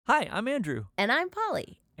Hi, I'm Andrew. And I'm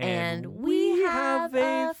Polly. And we have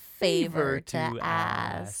a favor to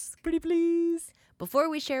ask. Pretty please. Before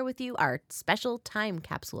we share with you our special time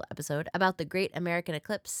capsule episode about the Great American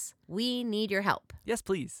Eclipse, we need your help. Yes,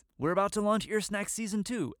 please. We're about to launch Ear Snacks Season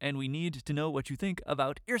 2, and we need to know what you think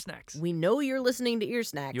about Ear Snacks. We know you're listening to Ear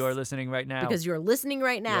Snacks. You are listening right now. Because you're listening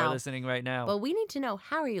right now. You are listening right now. But we need to know,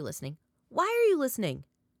 how are you listening? Why are you listening?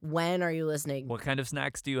 When are you listening? What kind of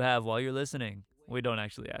snacks do you have while you're listening? We don't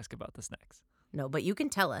actually ask about the snacks. No, but you can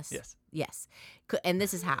tell us. Yes. Yes. And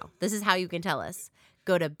this is how. This is how you can tell us.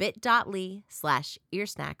 Go to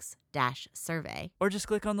bit.ly/earsnacks-survey. Or just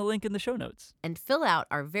click on the link in the show notes. And fill out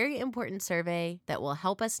our very important survey that will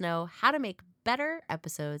help us know how to make better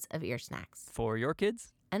episodes of Ear Snacks. For your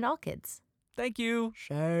kids. And all kids. Thank you.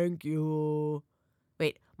 Thank you.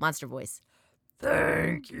 Wait, monster voice.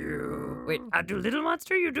 Thank you. Wait, I do little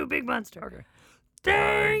monster, you do big monster. Okay.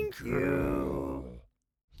 Thank you.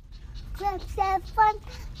 Clips have fun,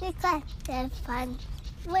 the clips have fun.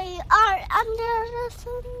 We are under the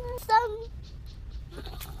sun.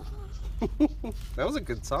 That was a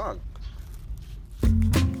good song.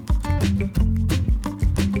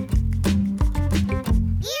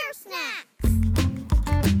 Ear snacks.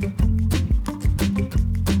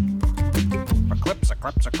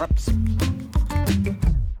 Eclipse.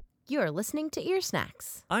 You are listening to Ear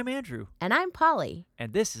Snacks. I'm Andrew. And I'm Polly.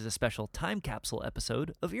 And this is a special time capsule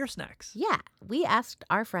episode of Ear Snacks. Yeah, we asked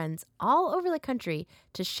our friends all over the country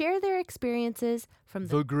to share their experiences from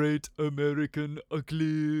the Great American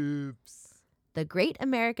Eclipse. The Great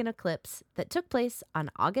American Eclipse that took place on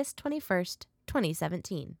August 21st,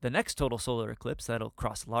 2017. The next total solar eclipse that'll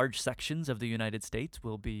cross large sections of the United States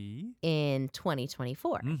will be in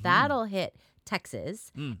 2024. Mm-hmm. That'll hit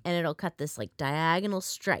Texas, and it'll cut this like diagonal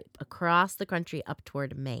stripe across the country up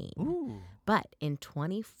toward Maine. Ooh. But in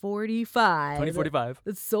 2045, 2045.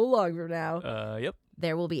 It's so long from now. Yep.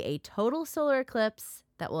 There will be a total solar eclipse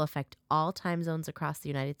that will affect all time zones across the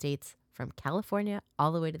United States, from California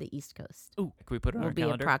all the way to the East Coast. Ooh, can we put it on our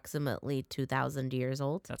calendar? Will be approximately 2,000 years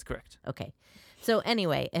old. That's correct. Okay. So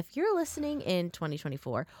anyway, if you're listening in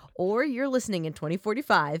 2024 or you're listening in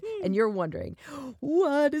 2045 and you're wondering,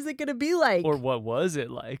 what is it going to be like? Or what was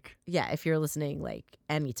it like? Yeah, if you're listening like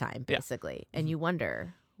anytime, basically, and you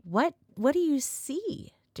wonder, what do you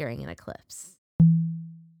see during an eclipse?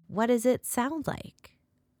 What does it sound like?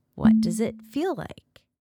 What does it feel like?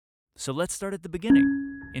 So let's start at the beginning.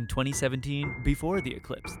 In 2017, before the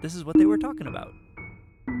eclipse, this is what they were talking about.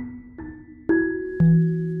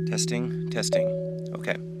 Testing.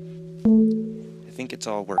 Okay. I think it's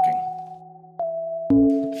all working.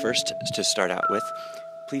 First, to start out with,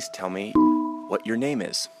 please tell me what your name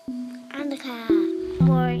is. Anika.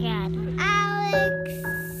 Morgan. Alex.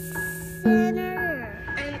 Sinner.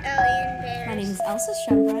 I'm Elion. My name is Elsa.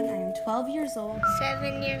 I am 12 years old.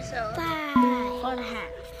 7 years old. 5. 1.5.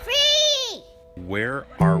 3. Where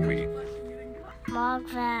are we?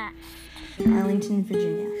 Margaret. In Arlington,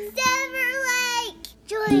 Virginia. Silver Lake.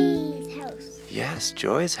 Joy's house. Yes,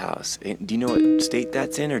 Joy's house. Do you know what state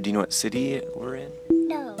that's in, or do you know what city we're in?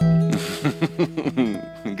 No.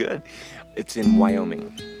 Good. It's in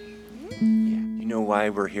Wyoming. Yeah. You know why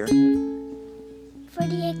we're here? For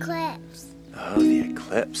the eclipse. Oh, the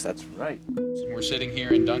eclipse. That's right. We're sitting here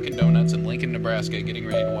in Dunkin' Donuts in Lincoln, Nebraska, getting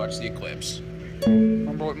ready to watch the eclipse.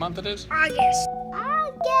 Remember what month it is? August.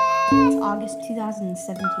 August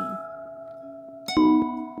 2017.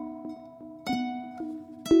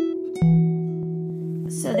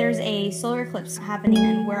 So there's a solar eclipse happening,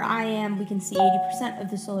 and where I am, we can see 80% of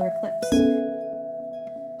the solar eclipse.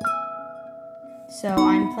 So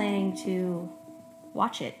I'm planning to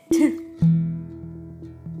watch it.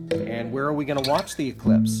 And where are we going to watch the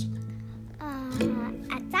eclipse?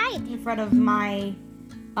 Outside. In front of my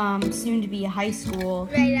soon-to-be high school.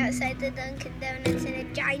 Right outside the Dunkin' Donuts in a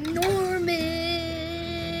ginormous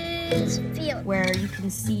field. Where you can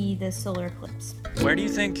see the solar eclipse. Where do you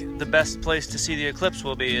think the best place to see the eclipse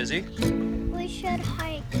will be, Izzy? We should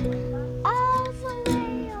hike all the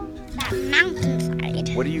way over that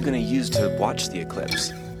mountainside. What are you going to use to watch the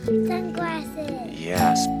eclipse? Sunglasses.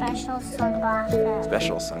 Yes. Special sunglasses.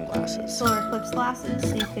 Special sunglasses. Solar eclipse glasses,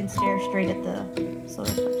 so you can stare straight at the solar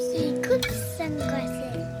eclipse. The eclipse sunglasses.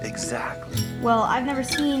 Exactly. Well, I've never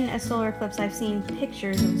seen a solar eclipse. I've seen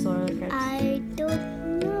pictures of a solar eclipse. I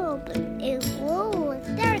don't know, but it will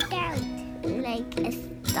start out like a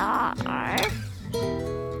star.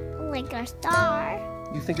 Like a star.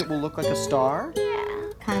 You think it will look like a star?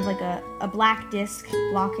 Yeah. Kind of like a black disc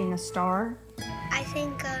blocking a star. I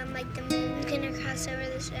think like the moon's gonna cross over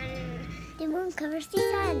the sun and The moon covers the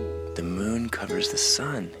sun. The moon covers the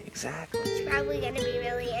sun. Exactly. It's probably going to be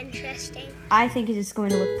really interesting. I think it is going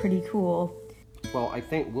to look pretty cool. Well, I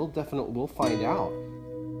think we'll find out.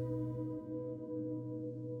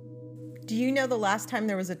 Do you know the last time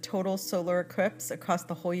there was a total solar eclipse across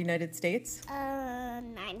the whole United States?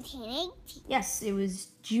 1918. Yes, it was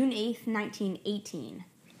June 8th, 1918.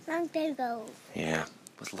 Long time ago. Yeah,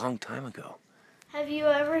 it was a long time ago. Have you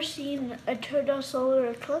ever seen a total solar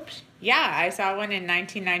eclipse? Yeah, I saw one in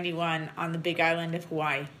 1991 on the big island of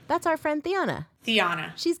Hawaii. That's our friend Theana.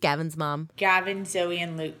 Theana. She's Gavin's mom. Gavin, Zoe,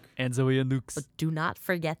 and Luke. And Zoe and Luke's. But do not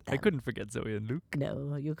forget them. I couldn't forget Zoe and Luke.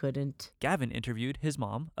 No, you couldn't. Gavin interviewed his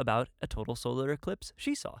mom about a total solar eclipse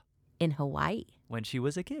she saw. In Hawaii. When she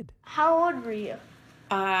was a kid. How old were you?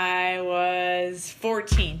 I was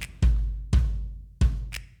 14.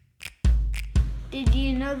 Did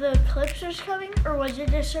you know the eclipse was coming, or was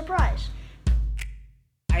it a surprise?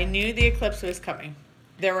 I knew the eclipse was coming.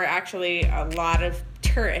 There were actually a lot of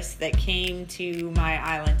tourists that came to my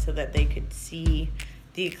island so that they could see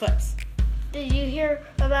the eclipse. Did you hear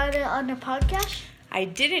about it on a podcast? I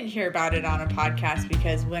didn't hear about it on a podcast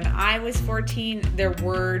because when I was 14, there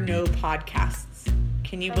were no podcasts.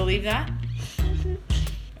 Can you believe that?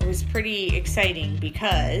 It was pretty exciting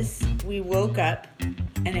because we woke up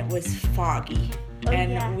and it was foggy.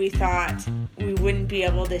 We thought we wouldn't be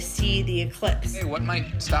able to see the eclipse. Hey, what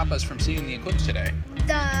might stop us from seeing the eclipse today?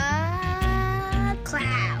 The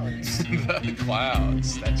clouds. The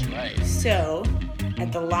clouds, that's right. So,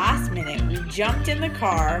 at the last minute, we jumped in the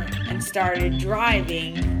car and started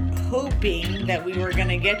driving, hoping that we were going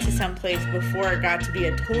to get to someplace before it got to be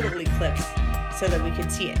a total eclipse so that we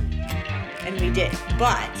could see it. And we did.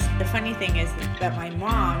 But the funny thing is that my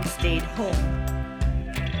mom stayed home.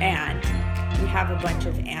 And we have a bunch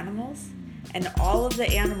of animals, and all of the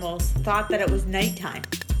animals thought that it was nighttime.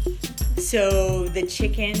 So the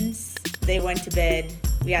chickens, they went to bed.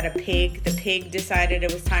 We had a pig. The pig decided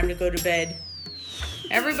it was time to go to bed.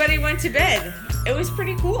 Everybody went to bed. It was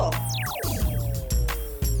pretty cool.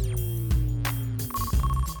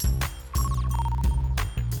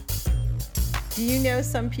 Do you know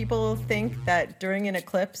some people think that during an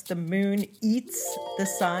eclipse, the moon eats the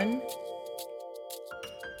sun?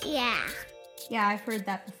 Yeah. Yeah, I've heard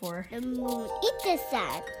that before. The moon eats the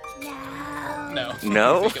sun. No. No.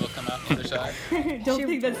 No? You think it'll come out the other side? Don't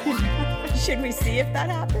think that's going to happen. Should we see if that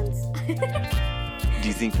happens? Do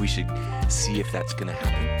you think we should see if that's gonna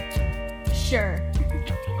happen? Sure.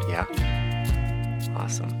 Yeah?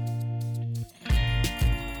 Awesome.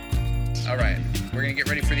 All right, we're gonna get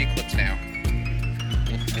ready for the eclipse now.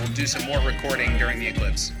 We'll do some more recording during the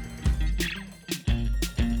eclipse.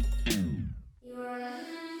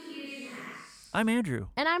 I'm Andrew.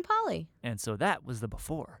 And I'm Polly. And so that was the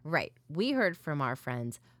before. Right. We heard from our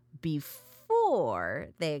friends before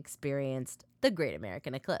they experienced the Great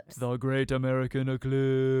American Eclipse. The Great American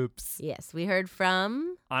Eclipse. Yes, we heard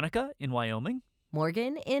from Anika in Wyoming.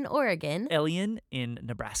 Morgan in Oregon. Elion in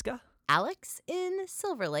Nebraska. Alex in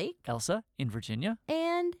Silver Lake. Elsa in Virginia.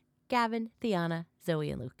 And Gavin, Theana, Zoe,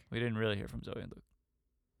 and Luke. We didn't really hear from Zoe and Luke.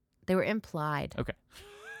 They were implied. Okay.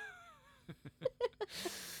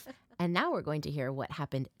 And now we're going to hear what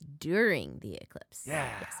happened during the eclipse. Yeah.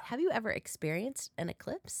 Yes. Have you ever experienced an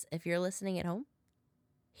eclipse if you're listening at home?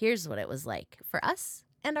 Here's what it was like for us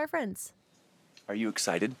and our friends. Are you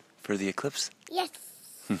excited for the eclipse? Yes.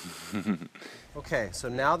 Okay, so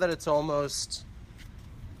now that it's almost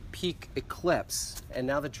peak eclipse, and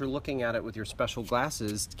now that you're looking at it with your special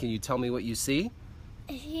glasses, can you tell me what you see?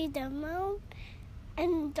 I see the moon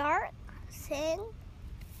and dark sun.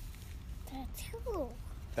 That's cool.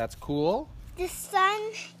 That's cool. The sun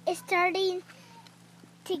is starting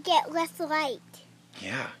to get less light.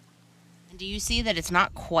 Yeah. And do you see that it's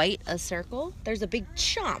not quite a circle? There's a big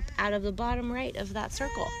chomp out of the bottom right of that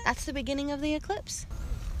circle. That's the beginning of the eclipse.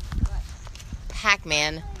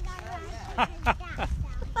 Pac-Man.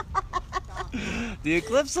 The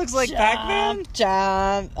eclipse looks like Pac-Man?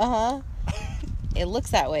 Jump. Uh-huh. It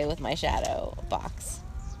looks that way with my shadow box.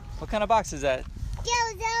 What kind of box is that?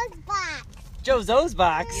 Jojo's box. Jozo's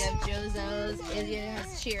box. You have Jozo's, Izzy has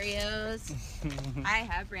Cheerios. I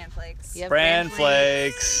have bran flakes. You have Bran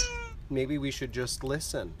flakes. Maybe we should just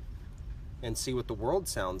listen and see what the world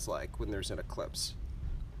sounds like when there's an eclipse.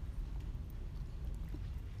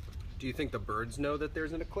 Do you think the birds know that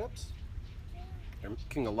there's an eclipse? They're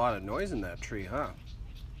making a lot of noise in that tree, huh?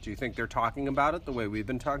 Do you think they're talking about it the way we've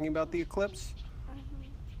been talking about the eclipse?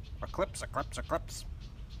 Eclipse, eclipse, eclipse.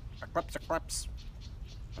 Eclipse, eclipse.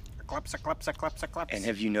 Eclipse, eclipse, eclipse, eclipse. And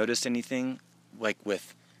have you noticed anything like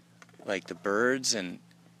with like the birds and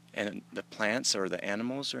And the plants or the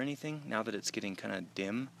animals or anything, now that it's getting kind of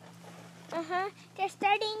dim? They're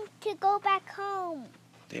starting to go back home.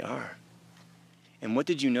 They are. And what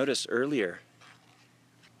did you notice earlier?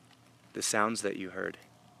 The sounds that you heard.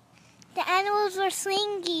 The animals were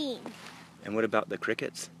singing. And what about the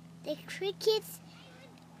crickets? The crickets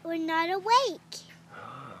were not awake.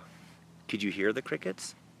 Could you hear the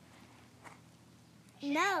crickets?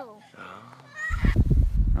 No.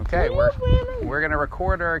 Okay, we're going to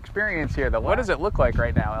record our experience here. What does it look like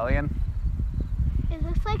right now, Elion? It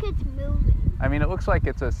looks like it's moving. I mean, it looks like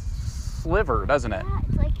it's a sliver, doesn't it?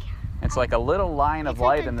 Yeah, it's like a little line of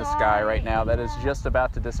light in the sky right now that is just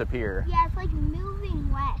about to disappear. Yeah, it's like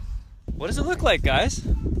moving west. What does it look like, guys?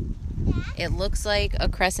 It looks like a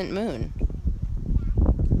crescent moon.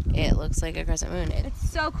 It looks like a crescent moon. It's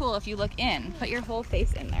so cool if you look in. Put your whole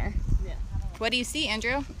face in there. Yeah. What do you see,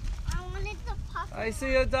 Andrew? I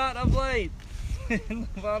see a dot of light in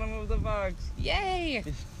the bottom of the box. Yay!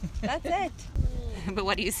 That's it. But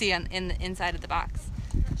what do you see in the inside of the box?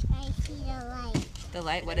 I see the light. The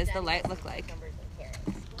light? What does the light look like?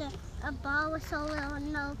 A ball with a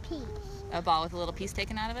little piece. A ball with a little piece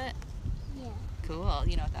taken out of it? Yeah. Cool.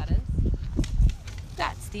 You know what that is?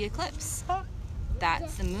 That's the eclipse.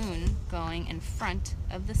 That's the moon going in front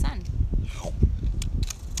of the sun.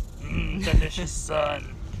 Delicious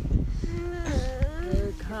sun. Here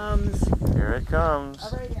it comes. Here it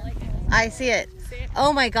comes. I see it.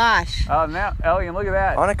 Oh my gosh. Oh, now, Elion, look at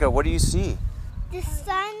that. Anika, what do you see? The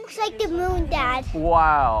sun looks like the moon, Dad.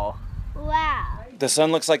 Wow. Wow. The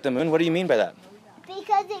sun looks like the moon? What do you mean by that?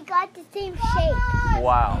 Because it got the same shape.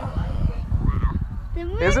 Wow. The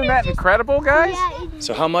moon Isn't that incredible, guys? Yeah,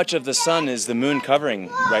 So how much of the sun is the moon covering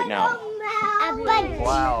right now? a bunch.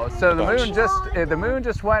 Wow. So the moon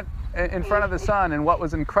just went in front of the sun, and what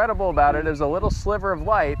was incredible about it is a little sliver of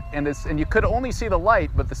light, and you could only see the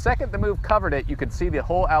light, but the second the moon covered it, you could see the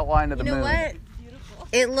whole outline of the moon. You know what?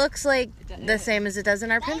 It looks like the same as it does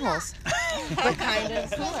in our pinholes, but kind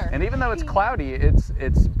of smaller. And even though it's cloudy,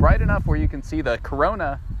 it's bright enough where you can see the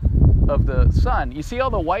corona of the sun. You see all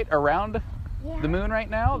the white around the moon right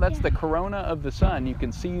now? That's the corona of the sun. You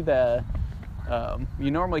can see the,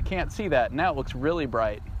 you normally can't see that. Now it looks really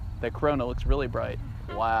bright. The corona looks really bright.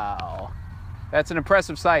 Wow. That's an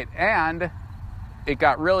impressive sight. And it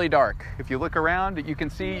got really dark. If you look around, you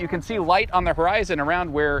can see light on the horizon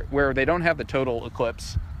around where they don't have the total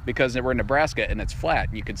eclipse, because we're in Nebraska and it's flat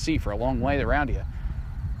and you can see for a long way around you.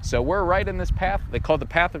 So we're right in this path they call the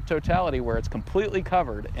Path of Totality, where it's completely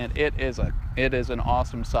covered, and it is an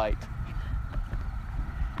awesome sight.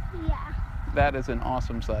 Yeah. That is an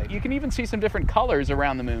awesome sight. You can even see some different colors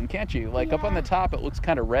around the moon, can't you? Like up on the top, it looks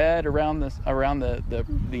kind of red around the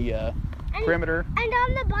perimeter. And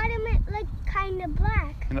on the bottom, it looks kind of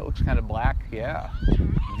black. And it looks kind of black, yeah.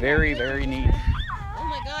 Very, very neat. Oh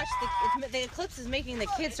my gosh, the eclipse is making the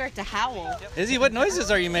kids start to howl. Izzy, what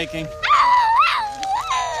noises are you making?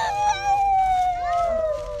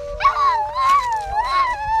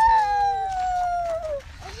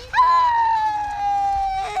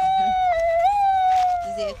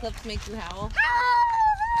 Does the eclipse make you howl?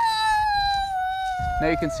 Now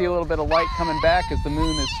you can see a little bit of light coming back as the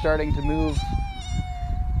moon is starting to move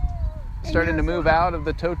out of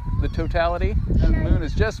the totality. And the moon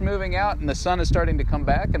is just moving out, and the sun is starting to come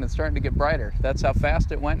back, and it's starting to get brighter. That's how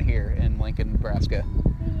fast it went here in Lincoln, Nebraska.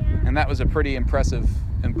 Yeah. And that was a pretty impressive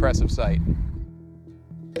sight.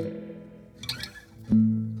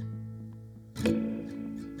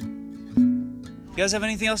 You guys have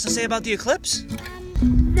anything else to say about the eclipse?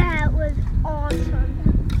 That was awesome.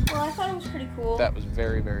 Well, I thought it was pretty cool. That was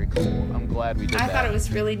very, very cool. I'm glad we did that. I thought it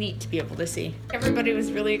was really neat to be able to see. Everybody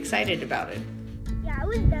was really excited about it. Yeah, I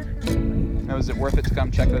was definitely. Now, is it worth it to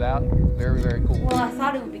come check it out? Very, very cool. Well, I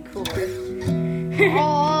thought it would be cooler.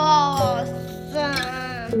 Awesome.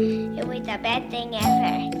 It was the best thing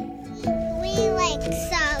ever. We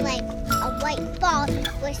saw a white ball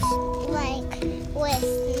with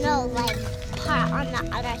no part on the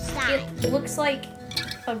other side. It looks like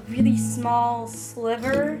a really small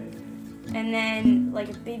sliver and then like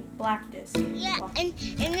a big black disc. Yeah, and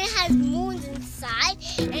it has moons inside,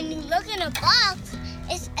 and you look in a box,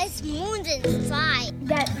 it's moons inside.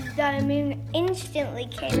 That moon instantly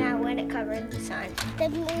came out when it covered the sun. The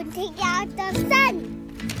moon took out the sun.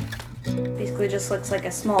 Basically just looks like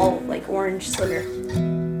a small orange sliver.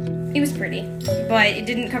 It was pretty, but it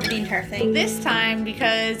didn't cover the entire thing. This time,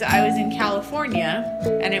 because I was in California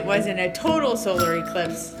and it wasn't a total solar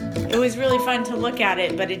eclipse, it was really fun to look at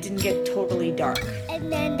it, but it didn't get totally dark. And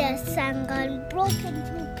then the sun got broken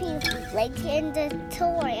to pieces, like in the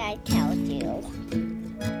story I told you.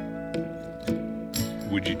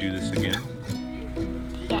 Would you do this again?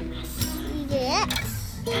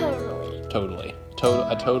 Yes. Totally.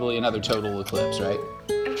 Totally another total eclipse, right?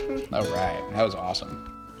 All right, that was awesome.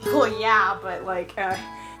 Well, yeah, but like,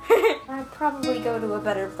 I'd probably go to a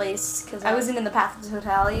better place because I wasn't in the Path of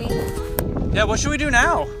Totality. Yeah, what should we do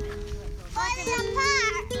now? Go to the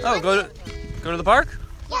park. Oh, go to the park?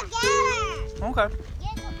 Together. Okay.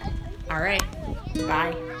 All right.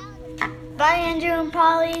 Bye. Bye, Andrew and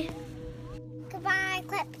Polly. Goodbye,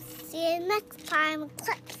 Eclipse. See you next time,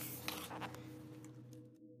 Eclipse.